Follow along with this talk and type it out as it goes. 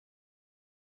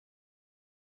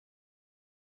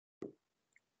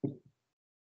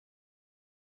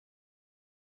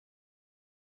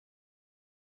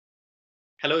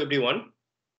Hello everyone.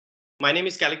 My name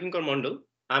is Kalikinkar Mandal.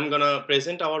 I'm gonna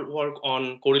present our work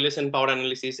on correlation power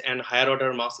analysis and higher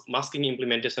order masking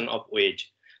implementation of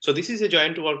wage. So this is a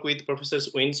joint work with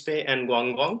Professors Yunsi and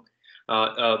Guang,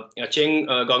 Cheng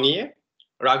Gongye,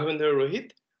 Raghvendra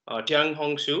Rohit,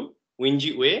 Tianhong,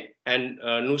 Yunjie, and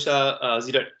Nusa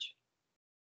Zidaric.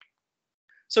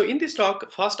 So in this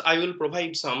talk, first I will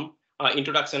provide some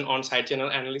introduction on side channel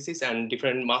analysis and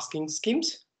different masking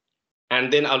schemes, and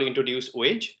then I'll introduce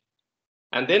wage.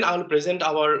 And then I'll present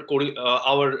our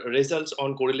results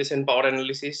on correlation power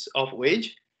analysis of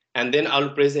wage. And then I'll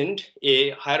present a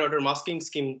higher order masking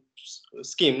scheme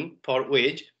for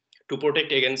wage to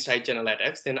protect against side channel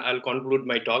attacks. Then I'll conclude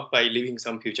my talk by leaving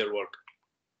some future work.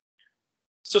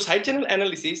 So side channel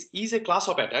analysis is a class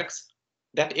of attacks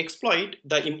that exploit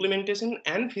the implementation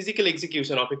and physical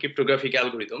execution of a cryptographic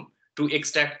algorithm to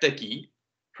extract the key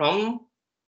from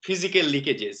physical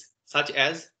leakages such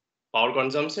as power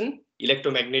consumption,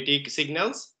 electromagnetic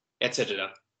signals,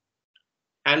 etc.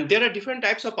 And there are different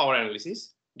types of power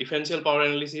analysis: differential power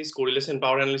analysis, correlation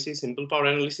power analysis, simple power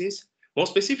analysis. More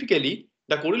specifically,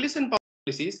 the correlation power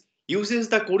analysis uses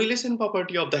the correlation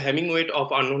property of the Hamming weight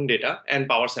of unknown data and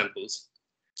power samples.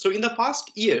 So in the past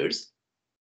years,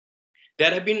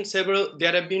 there have been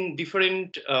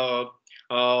different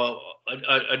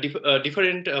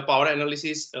power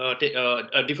analysis,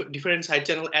 different side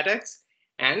channel attacks,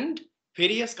 and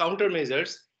various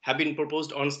countermeasures have been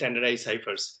proposed on standardized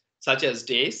ciphers such as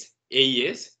DACE,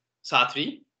 AES,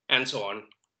 SA3, and so on.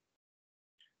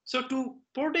 So to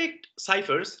protect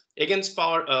ciphers against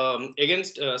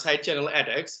side channel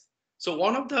attacks, so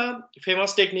one of the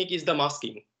famous technique is the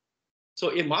masking.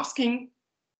 So a masking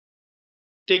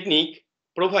technique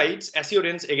provides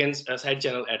assurance against side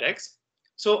channel attacks.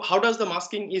 So how does the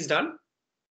masking is done?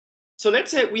 So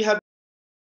let's say we have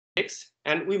X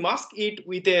and we mask it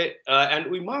with a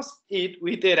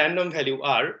random value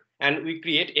R, and we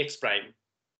create X prime.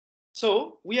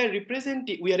 So we are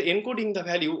encoding the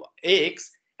value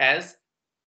X as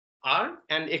R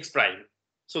and X prime.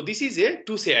 So this is a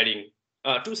two sharing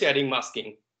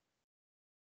masking.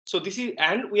 So this is,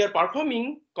 and we are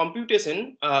performing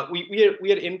computation. We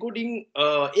are encoding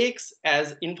X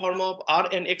as in form of R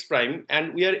and X prime,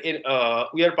 and we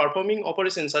are performing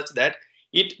operations such that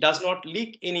it does not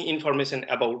leak any information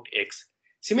about X.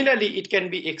 Similarly, it can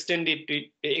be extended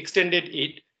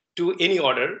to any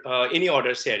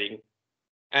order sharing.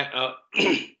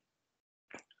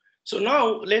 So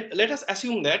now let us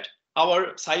assume that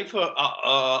our cipher,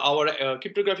 our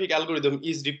cryptographic algorithm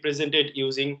is represented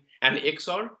using an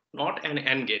XOR, not an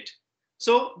AND gate.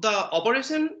 So the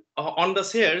operation on the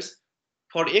shares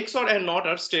for XOR and NOT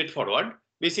are straightforward.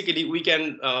 Basically, we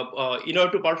can, in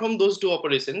order to perform those two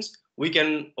operations, we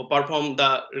can perform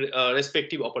the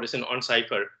respective operation on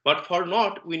cipher. But for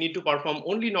NOT, we need to perform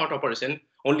only NOT operation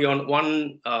only on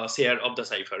one share of the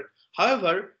cipher.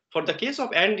 However, for the case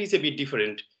of AND is a bit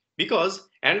different, because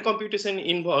AND computation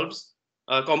involves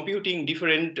computing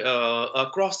different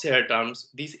cross-share terms,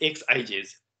 these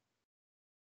Xijs.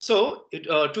 So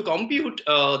to compute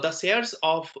the shares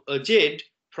of Z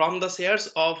from the shares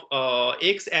of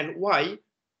X and Y,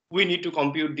 we need to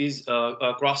compute these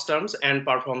cross terms and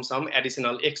perform some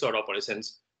additional XOR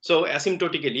operations. So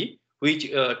asymptotically, which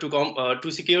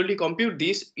to securely compute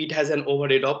this, it has an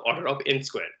overhead of order of n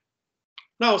square.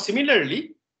 Now,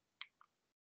 similarly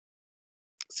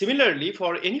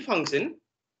for any function,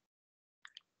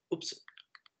 if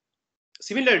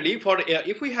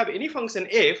we have any function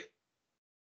f,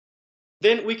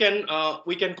 then we can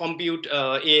compute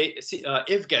a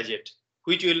f gadget,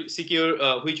 which will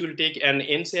take an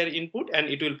n share input and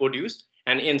it will produce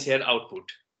an n share output.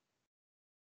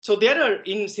 So there are,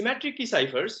 in symmetric key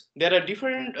ciphers, there are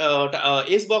different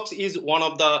S box is one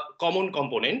of the common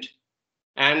component,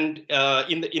 and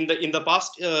in the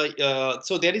past,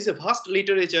 so there is a vast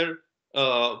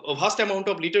amount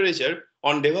of literature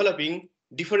on developing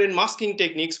different masking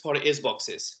techniques for S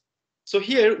boxes. So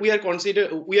here we are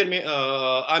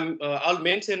I'll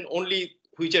mention only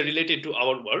which are related to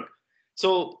our work.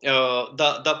 So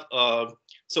the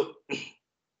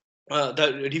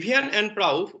Rivian and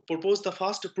Prauw proposed the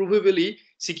first provably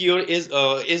secure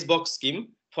S box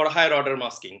scheme for higher order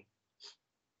masking.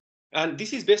 And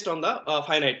this is based on the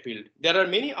finite field. There are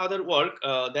many other work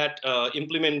that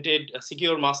implemented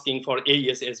secure masking for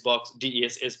AES S box,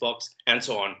 DES S box, and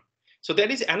so on. So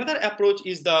there is another approach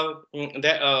is based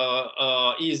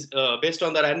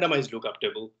on the randomized lookup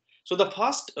table. So the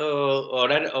first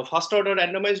order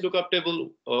randomized lookup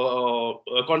table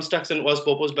construction was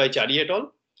proposed by Chari et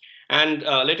al. And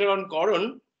later on,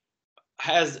 Coron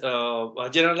has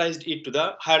generalized it to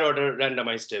the higher order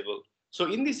randomized table. So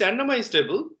in this randomized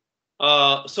table,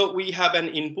 so we have an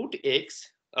input x.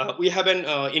 We have an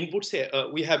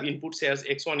we have input shares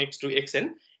x1, x2,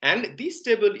 xn, and this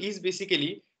table is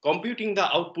basically computing the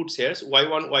output shares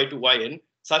y1, y2, yn,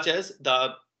 such as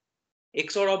the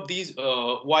XOR of these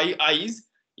yi's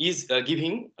is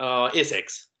giving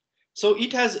sx. So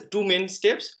it has two main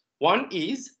steps. One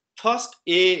is first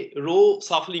a row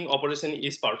shuffling operation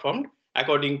is performed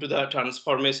according to the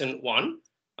transformation one.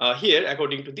 Here,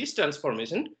 according to this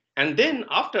transformation, and then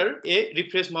after a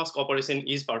refresh mask operation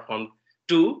is performed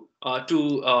to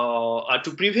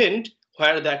prevent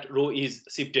where that row is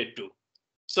shifted to.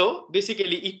 So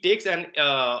basically, it takes an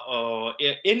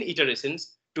n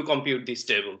iterations to compute this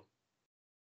table.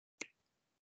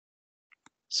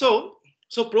 So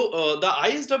the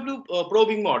ISW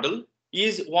probing model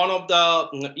is one of the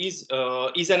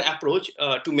is an approach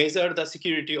to measure the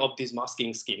security of this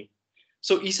masking scheme.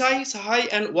 So Isai, Sahai,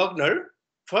 and Wagner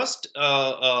first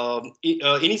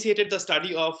initiated the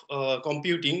study of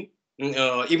evaluating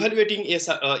a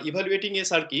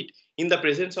circuit in the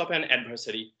presence of an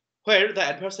adversary, where the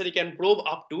adversary can probe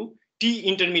up to t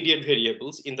intermediate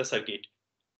variables in the circuit.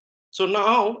 So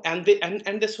now, and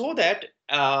they saw that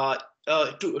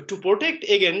to protect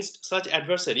against such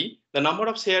adversary, the number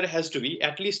of share has to be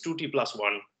at least 2t plus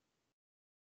 1.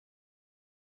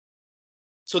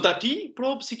 So the T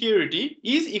probe security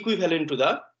is equivalent to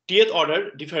the Tth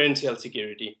order differential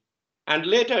security. And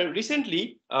later,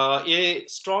 recently, a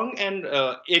strong and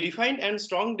defined and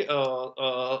strongly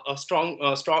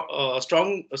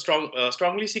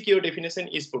secure definition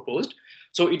is proposed.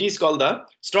 So it is called the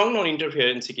strong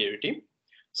non-interference security.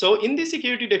 So in this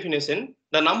security definition,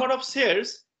 the number of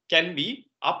shares can be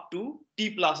up to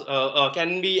T plus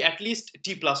can be at least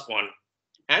T plus 1.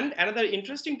 And another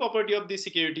interesting property of this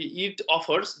security, it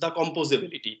offers the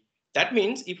composability. That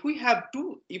means if we have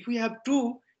two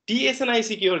TSNI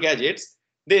secure gadgets,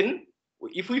 then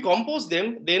if we compose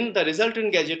them, then the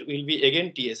resultant gadget will be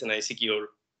again TSNI secure.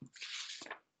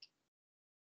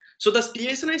 So the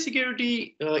TSNI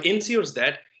security ensures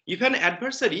that if an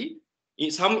adversary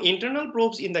is some internal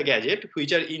probes in the gadget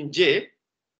which are in J,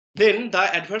 then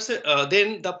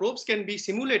the probes can be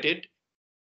simulated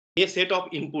a set of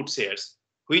input shares,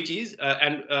 which is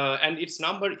and its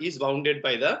number is bounded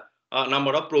by the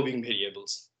number of probing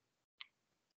variables.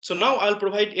 So now I'll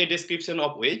provide a description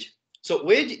of wedge. So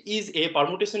wedge is a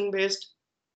permutation-based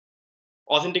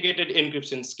authenticated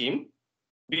encryption scheme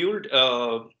built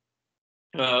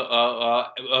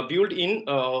in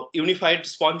unified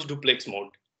sponge duplex mode,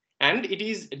 and it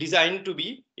is designed to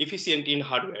be efficient in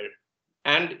hardware.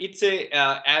 And it's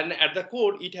and at the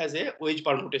core it has a wedge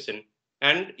permutation,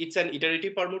 and it's an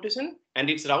iterative permutation, and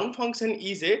its round function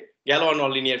is a Galois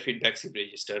nonlinear feedback shift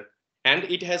register, and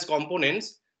it has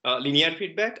components linear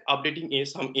feedback, updating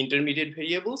some intermediate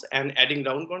variables, and adding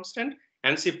round constant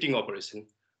and shifting operation.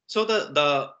 So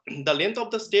the length of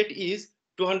the state is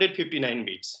 259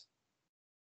 bits.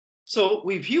 So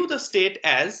we view the state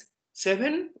as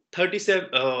 37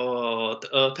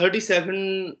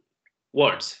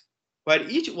 words, where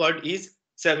each word is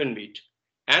 7 bit.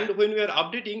 And when we are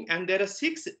updating, and there are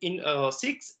six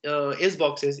S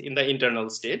boxes in the internal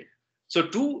state. So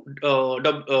two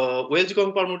Welch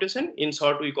Gong permutation, in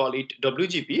short we call it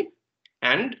WGP,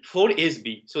 and 4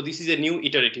 SB. So this is a new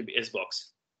iterative S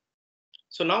box.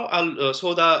 So now I'll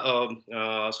show the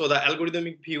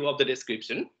algorithmic view of the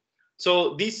description.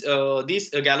 So this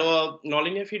Galois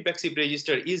nonlinear feedback shift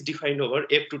register is defined over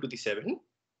F2 to the 7,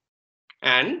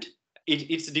 and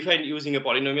it's defined using a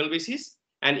polynomial basis,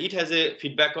 and it has a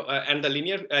feedback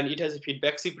it has a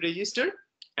feedback shift register,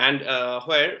 and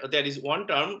where there is one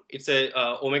term, it's a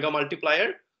omega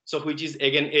multiplier, so which is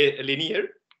again a linear,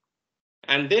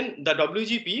 and then the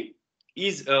WGP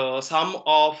is sum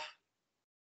of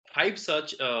 5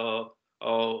 such 5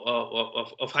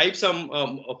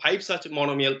 such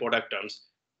monomial product terms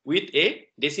with a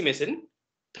decimation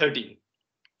 13.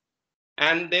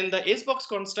 And then the S box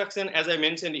construction, as I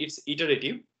mentioned, it's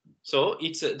iterative. So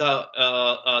it's the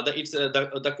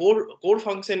core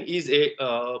function is a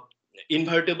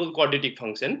invertible quadratic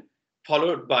function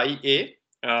followed by a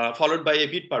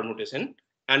bit permutation,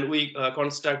 and we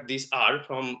construct this R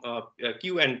from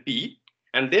Q and P,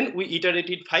 and then we iterate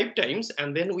it 5 times,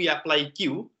 and then we apply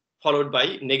Q followed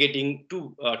by negating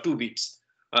two bits,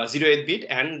 0th bit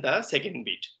and the second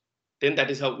bit. Then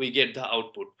that is how we get the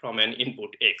output from an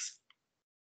input X.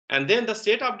 And then the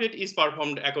state update is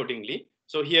performed accordingly.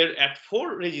 So here at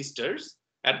 4 registers,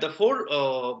 at the 4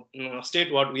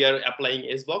 state word we are applying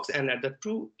S box, and at the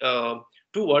two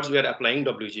words we are applying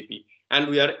WGP, and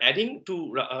we are adding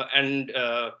 2 and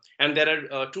there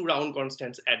are 2 round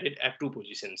constants added at 2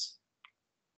 positions.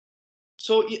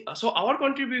 So our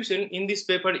contribution in this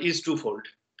paper is twofold.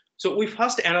 So we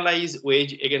first analyze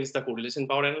wedge against the correlation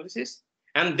power analysis,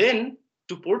 and then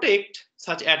to protect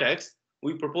such attacks,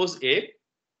 we propose a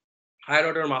higher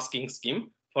order masking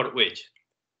scheme for wedge.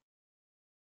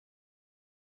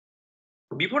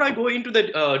 Before I go into the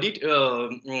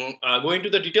detail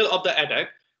of the attack,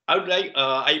 I would like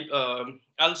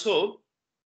also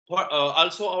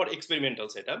our experimental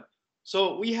setup.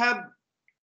 So we have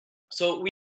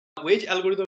wedge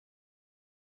algorithm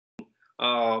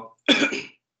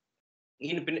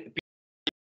in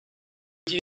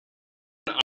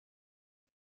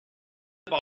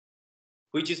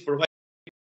which is providing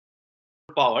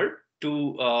power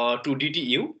to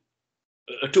DTU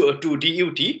to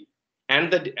DUT,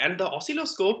 and the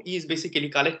oscilloscope is basically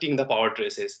collecting the power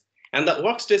traces, and the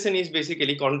workstation is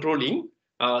basically controlling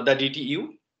the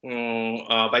DTU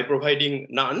by providing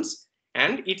nonce,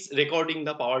 and it's recording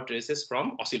the power traces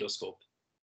from oscilloscope.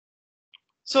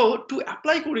 So to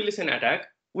apply correlation attack,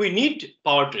 we need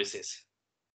power traces.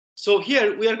 So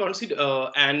here we are considering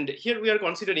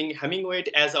Hamming weight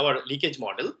as our leakage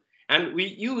model, and we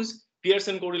use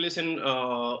Pearson correlation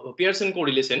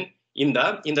in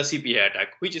the CPA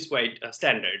attack, which is quite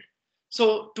standard.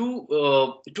 So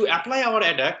to apply our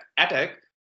attack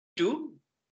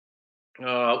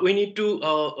we need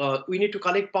to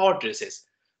collect power traces.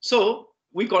 So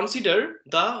we consider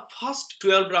the first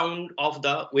 12 round of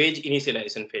the wedge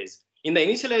initialization phase. In the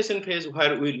initialization phase,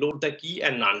 where we load the key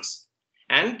and nonce,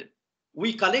 and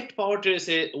we collect power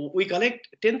traces. We collect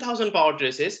 10,000 power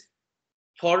traces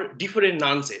for different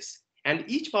nonces, and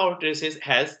each power traces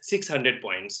has 600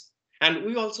 points. And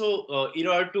we also, in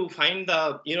order to find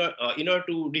the, in order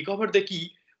to recover the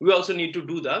key, we also need to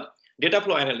do the data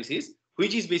flow analysis,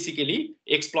 which is basically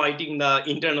exploiting the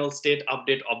internal state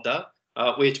update of the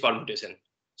wedge permutation.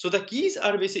 So the keys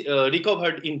are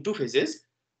recovered in two phases.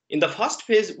 In the first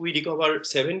phase, we recover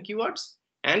 7 keywords,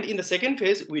 and in the second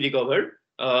phase, we recover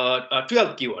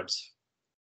 12 keywords.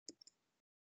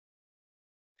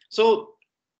 So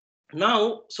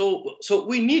now, so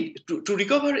we need to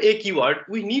recover a keyword,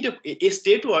 we need a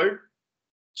state word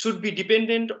should be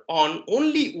dependent on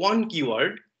only one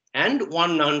keyword and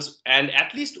one nonce, and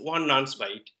at least one nonce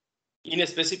byte in a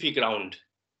specific round.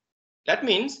 That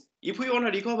means if we want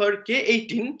to recover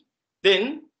K18,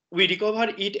 then we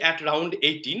recover it at round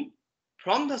 18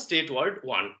 from the state word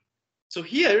 1. So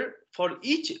here for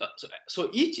each,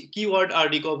 each keyword are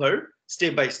recovered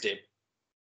step by step.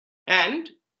 And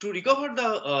to recover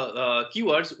the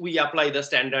keywords, we apply the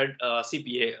standard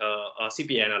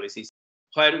CPA analysis,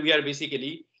 where we are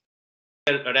basically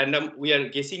we are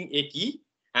guessing a key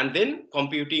and then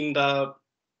computing the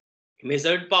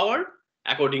measured power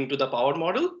according to the power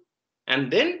model, and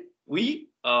then we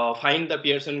find the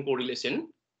Pearson correlation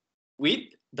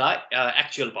with the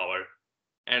actual power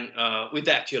and with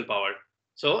the actual power.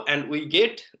 So, and we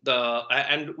get the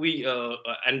and we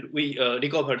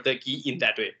recover the key in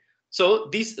that way. So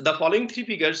the following three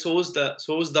figures shows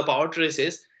the power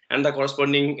traces and the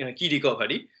corresponding key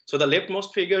recovery. So the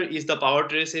leftmost figure is the power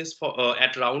traces for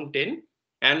at round 10,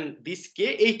 and this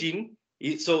K18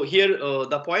 is, so here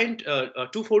the point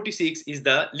 246 is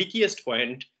the leakiest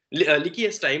point,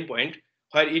 leakiest time point,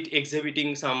 where it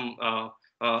exhibiting some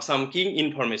keying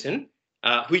information,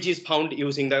 which is found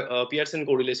using the Pearson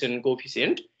correlation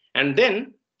coefficient. And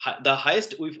then the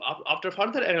highest, after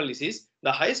further analysis,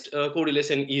 the highest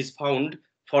correlation is found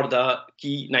for the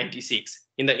key 96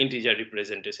 in the integer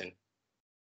representation.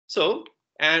 So,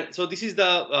 and so this is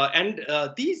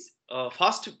the these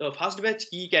first batch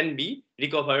key can be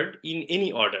recovered in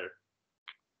any order.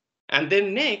 And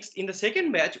then next, in the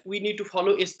second batch, we need to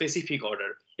follow a specific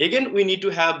order. Again, we need to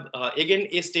have again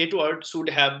a state word should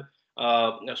have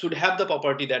the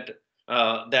property that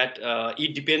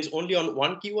it depends only on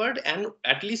one keyword and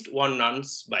at least one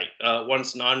nonce byte,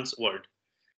 one's nonce word.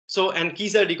 So, and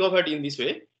keys are recovered in this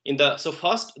way. So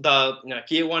first the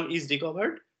K1 is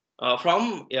recovered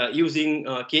from using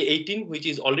K18, which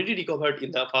is already recovered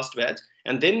in the first batch,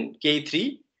 and then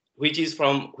K3, which is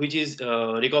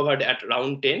recovered at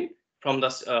round 10 from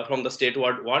the state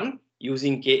word 1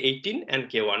 using K18 and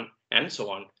K1 and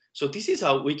so on. So this is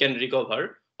how we can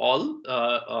recover all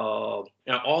the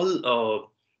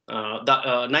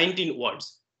 19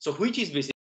 words. So which is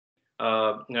basically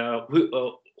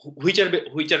which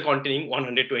are containing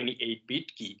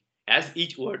 128-bit key, as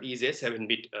each word is a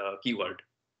 7-bit keyword.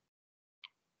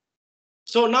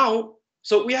 So now,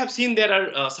 so we have seen there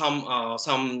are some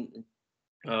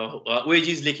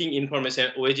wedges leaking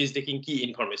information, wedges leaking key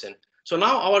information. So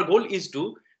now our goal is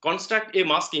to construct a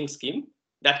masking scheme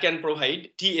that can provide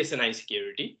TSNI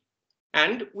security,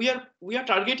 and we are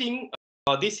targeting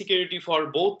this security for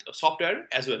both software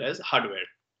as well as hardware.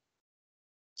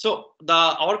 So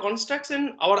our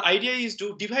construction, our idea is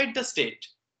to divide the state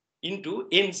into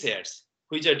n shares,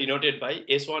 which are denoted by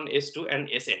S1, S2, and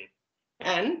Sn.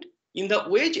 And in the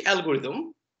wedge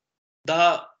algorithm,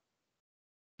 the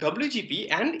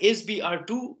WGP and SB are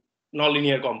two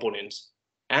nonlinear components,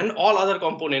 and all other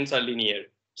components are linear.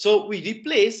 So we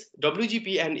replace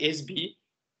WGP and SB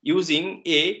using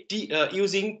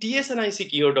using TSNI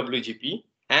secure WGP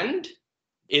and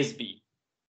SB.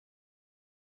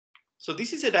 So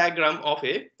this is a diagram of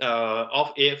a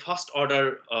first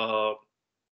order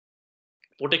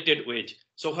protected wedge.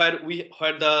 So where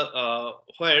the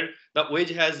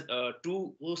wedge has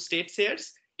two state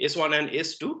shares, S1 and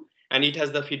S2, and it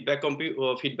has the feedback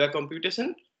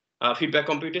computation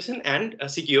and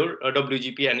secure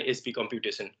WGP and SP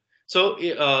computation. So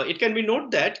it can be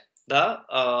noted that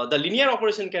the linear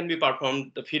operation can be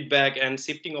performed, the feedback and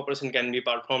shifting operation can be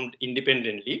performed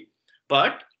independently.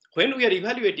 But when we are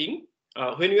evaluating,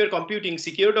 when we are computing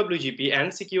secure WGP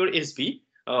and secure SP,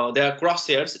 their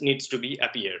crosshairs needs to be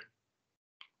appear.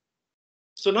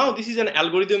 So now this is an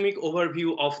algorithmic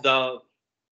overview of the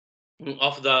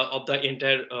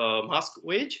entire mask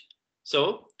wedge.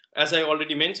 So as I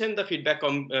already mentioned, the feedback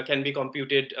can be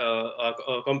computed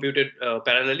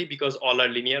parallelly because all are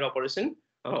linear operation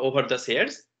over the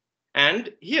shares.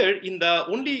 And here in the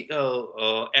only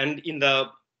and in the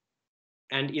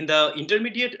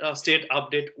intermediate state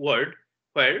update word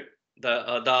where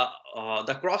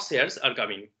the crosshairs are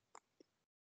coming.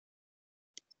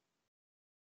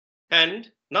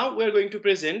 And now we're going to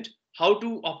present how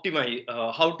to optimize,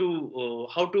 how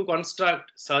to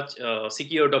construct such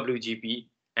secure WGP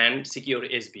and secure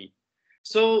SB.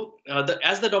 So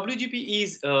as the WGP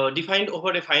is defined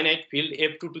over a finite field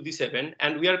f2 to the 7,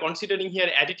 and we are considering here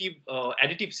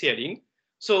additive sharing.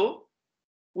 So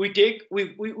we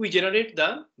generate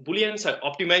the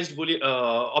optimized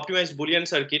Boolean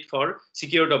circuit for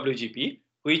secure WGP,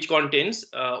 which contains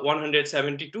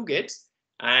 172 gates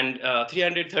and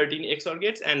 313 XOR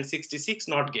gates and 66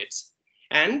 NOT gates.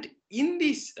 And in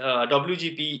this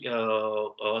WGP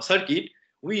circuit,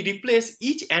 we replace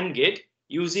each AND gate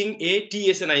using a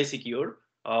TSNI secure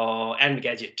AND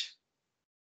gadget.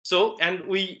 So, and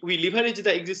we leverage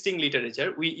the existing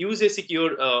literature. We use a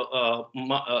secure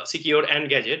AND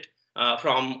gadget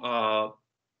from the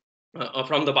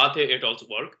Bathe et al.'s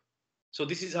work. So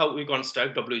this is how we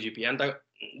construct WGP, and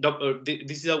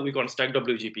this is how we construct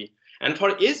WGP. And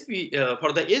for SB,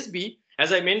 for the SB,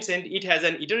 as I mentioned, it has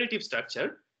an iterative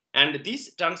structure, and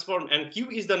this transform and Q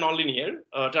is the nonlinear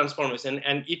transformation,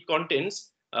 and it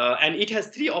contains and it has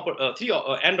three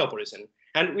AND operation,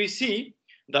 and we see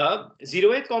the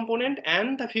 0th component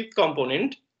and the 5th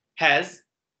component has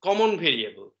common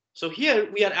variable. So here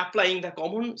we are applying the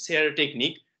common share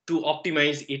technique to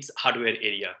optimize its hardware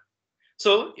area.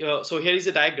 So here is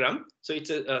a diagram. So it's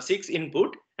a 6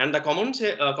 input, and the common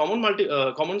share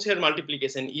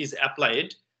multiplication is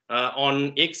applied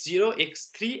on x0,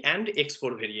 x3, and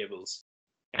x4 variables,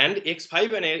 and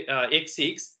x5 and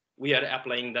x6 we are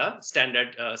applying the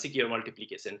standard secure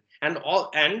multiplication. And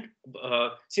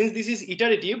since this is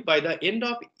iterative, by the end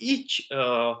of each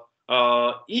end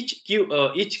of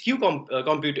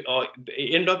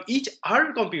each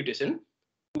R computation,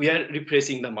 we are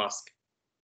refreshing the mask.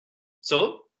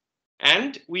 So,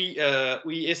 and we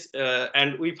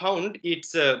found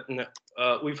it's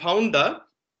we found the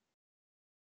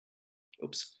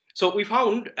oops. So we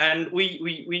found, and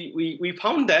we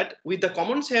found that with the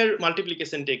common share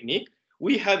multiplication technique,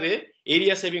 we have a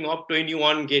area saving of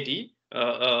 21 GE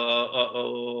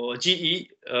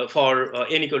for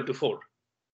n equal to 4.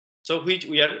 So which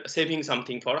we are saving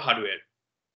something for hardware.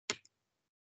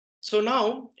 So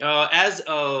now,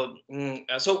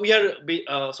 so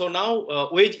now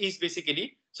wedge is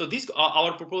basically, so this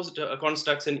our proposed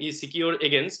construction is secure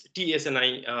against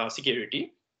TSNI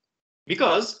security,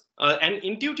 because and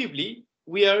intuitively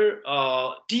we are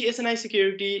TSNI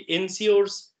security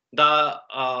ensures the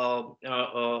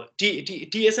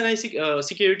TSNI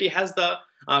security has the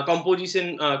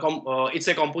composition. It's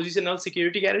a compositional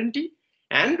security guarantee,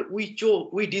 and we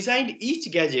designed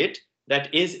each gadget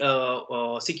that is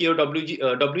secure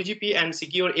WGP and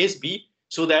secure SB,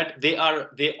 so that they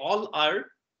all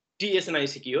are TSNI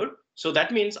secure. So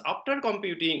that means after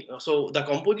computing, so the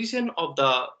composition of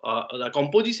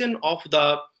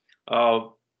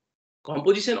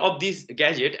this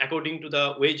gadget according to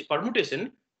the wedge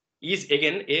permutation is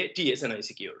again a TSNI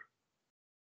secure.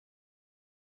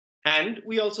 And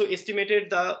we also calculated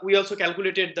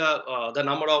the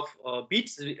number of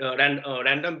bits,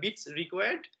 random bits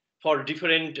required for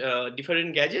different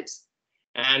gadgets.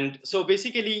 And so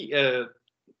basically,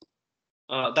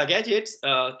 the gadgets,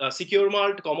 secure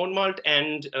mult, common mult,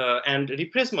 and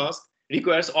repress mask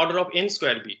requires order of n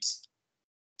square bits.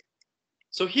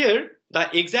 So here, the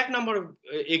exact number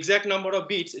of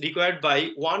bits required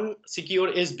by one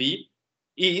secure SB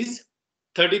is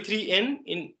 33n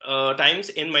in times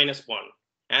n minus 1.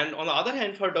 And on the other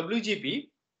hand, for WGP,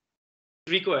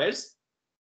 it requires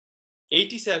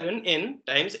 87n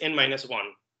times n minus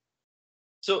 1.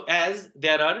 So as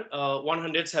there are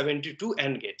 172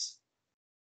 AND gates.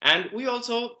 And we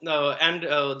also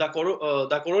the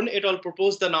Coron et al.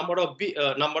 Proposed the number of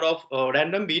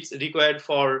random bits required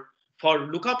for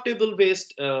lookup table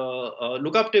based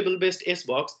S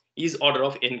box is order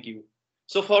of NQ.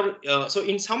 So so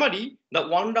in summary, the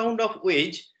one round of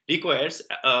wedge requires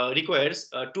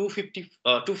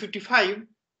 255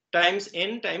 times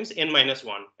n minus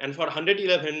 1, and for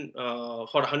 111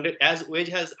 as wedge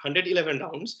has 111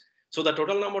 rounds, so the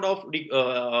total number of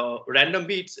random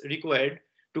bits required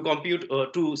to compute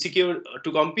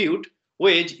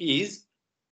wedge is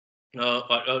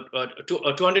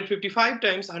 255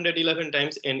 times 111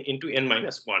 times n into n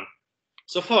minus 1.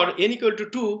 So for n equal to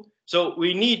 2, so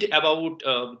we need about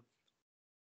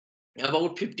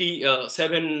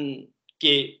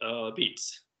 57k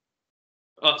bits.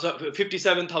 So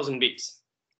 57,000 bits.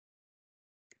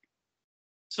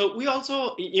 So we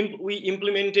also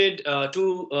implemented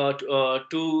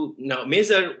to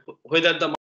measure whether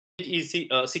the is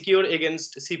secure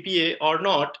against CPA or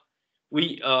not.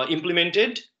 We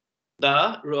implemented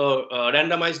the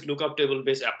randomized lookup table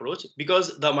based approach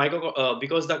because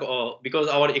because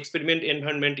our experiment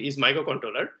environment is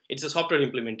microcontroller. It's a software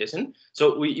implementation.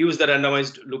 So we use the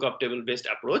randomized lookup table based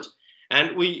approach,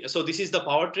 and so this is the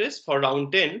power trace for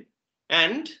round 10,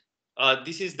 and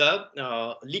this is the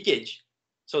leakage.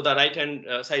 So the right hand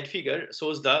side figure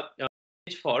shows the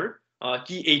leakage for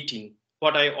key 18.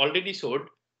 What I already showed.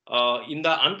 In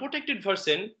the unprotected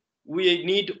version, we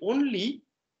need only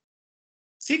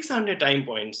 600 time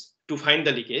points to find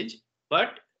the leakage,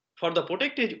 but for the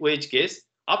protected wedge case,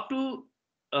 up to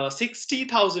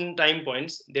 60,000 time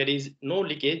points, there is no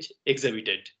leakage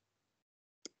exhibited.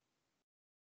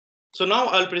 So now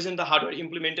I'll present the hardware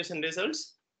implementation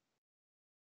results.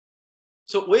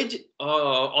 So wedge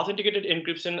authenticated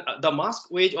encryption, the mask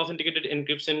wedge authenticated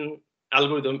encryption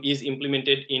algorithm is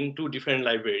implemented in 2 different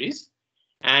libraries.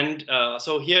 And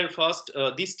so here first,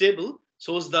 this table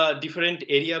shows the different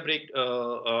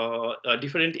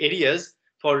different areas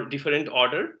for different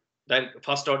order, like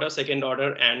first order, second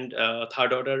order, and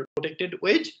third order protected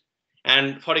wedge.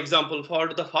 And for example,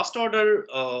 for the first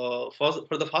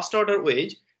order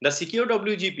wedge, the secure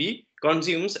WGP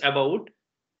consumes about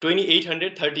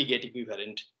 2830 gate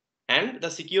equivalent, and the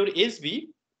secure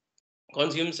SB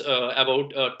consumes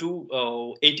about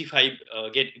 285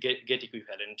 gate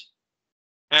equivalent.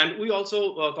 And we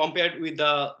also compared with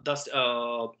the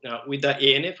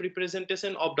ANF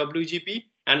representation of WGP,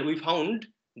 and we found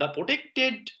the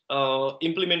protected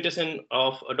implementation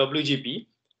of WGP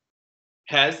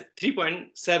has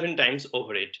 3.7 times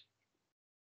overhead.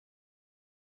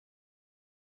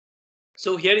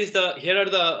 So here are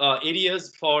the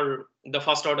areas for the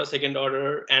first order, second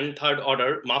order, and third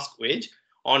order mask wedge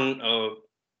on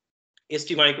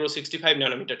ST micro 65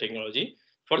 nanometer technology.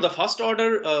 For the first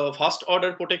order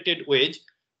protected wedge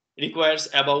requires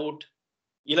about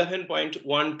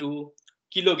 11.12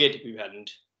 kilo gate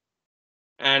equivalent,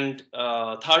 and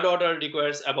third order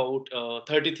requires about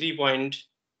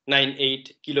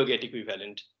 33.98 kilo gate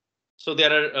equivalent. So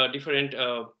there are different,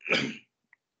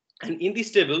 and in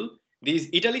this table, this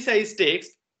italicized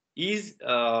text is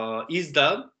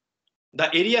the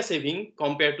area saving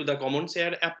compared to the common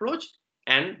share approach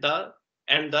and the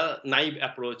naive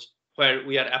approach, where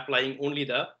we are applying only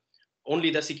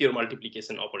the secure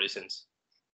multiplication operations.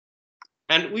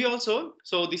 And we also,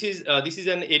 so this is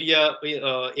an area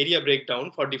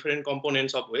breakdown for different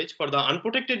components of wedge. For the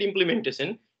unprotected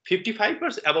implementation,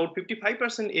 about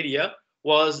 55% area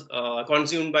was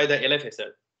consumed by the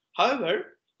LFSR.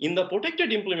 However, in the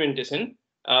protected implementation,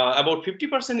 about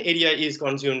 50% area is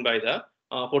consumed by the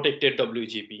protected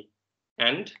WGP.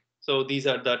 And so these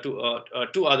are the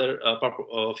two other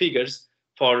figures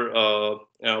for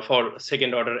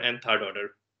second order and third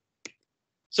order.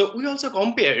 So we also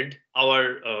compared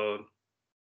our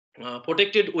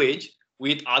protected wedge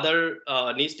with other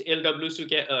NIST LWC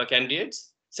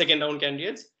candidates, second round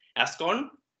candidates,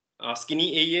 ASCON,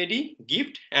 Skinny AED,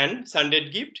 GIFT, and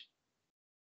Sundead GIFT.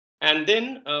 And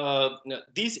then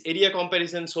this area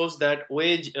comparison shows that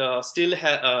wedge still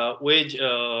has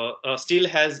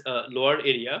lower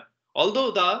area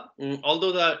Although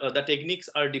the techniques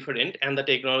are different and the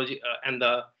technology and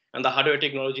the hardware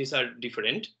technologies are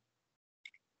different.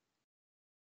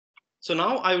 So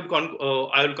now I will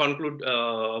conclude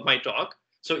my talk.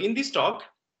 So in this talk,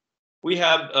 we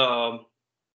have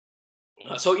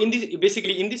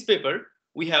basically in this paper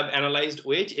we have analyzed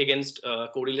wedge against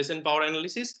correlation power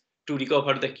analysis to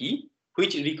recover the key,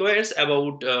 which requires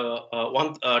about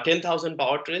 10,000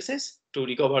 power traces to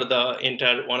recover the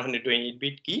entire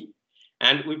 128-bit key.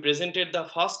 And we presented the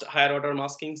first higher order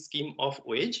masking scheme of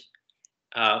wedge,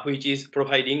 which is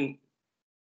providing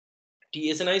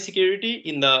TSNI security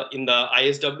in the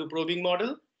ISW probing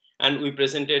model, and we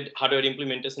presented hardware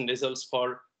implementation results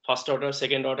for first order,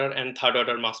 second order, and third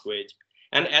order mask wedge.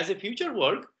 And as a future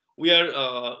work, we are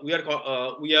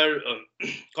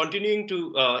continuing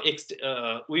to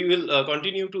we will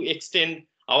continue to extend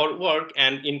our work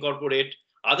and incorporate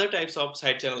other types of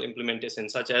side channel implementation,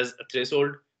 such as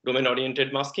threshold domain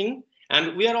oriented masking.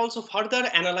 And we are also further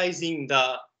analyzing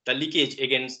the leakage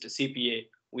against CPA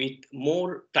with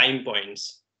more time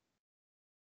points.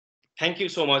 Thank you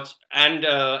so much. And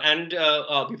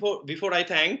before I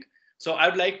thank, so I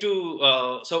would like to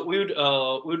we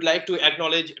would like to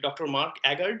acknowledge Dr. Mark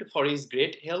Agard for his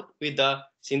great help with the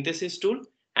synthesis tool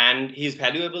and his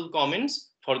valuable comments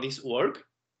for this work.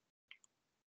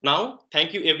 Now,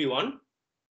 thank you everyone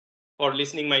for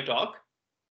listening my talk,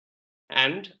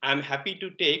 and I'm happy to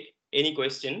take any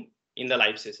question in the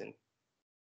live session.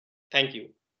 Thank you.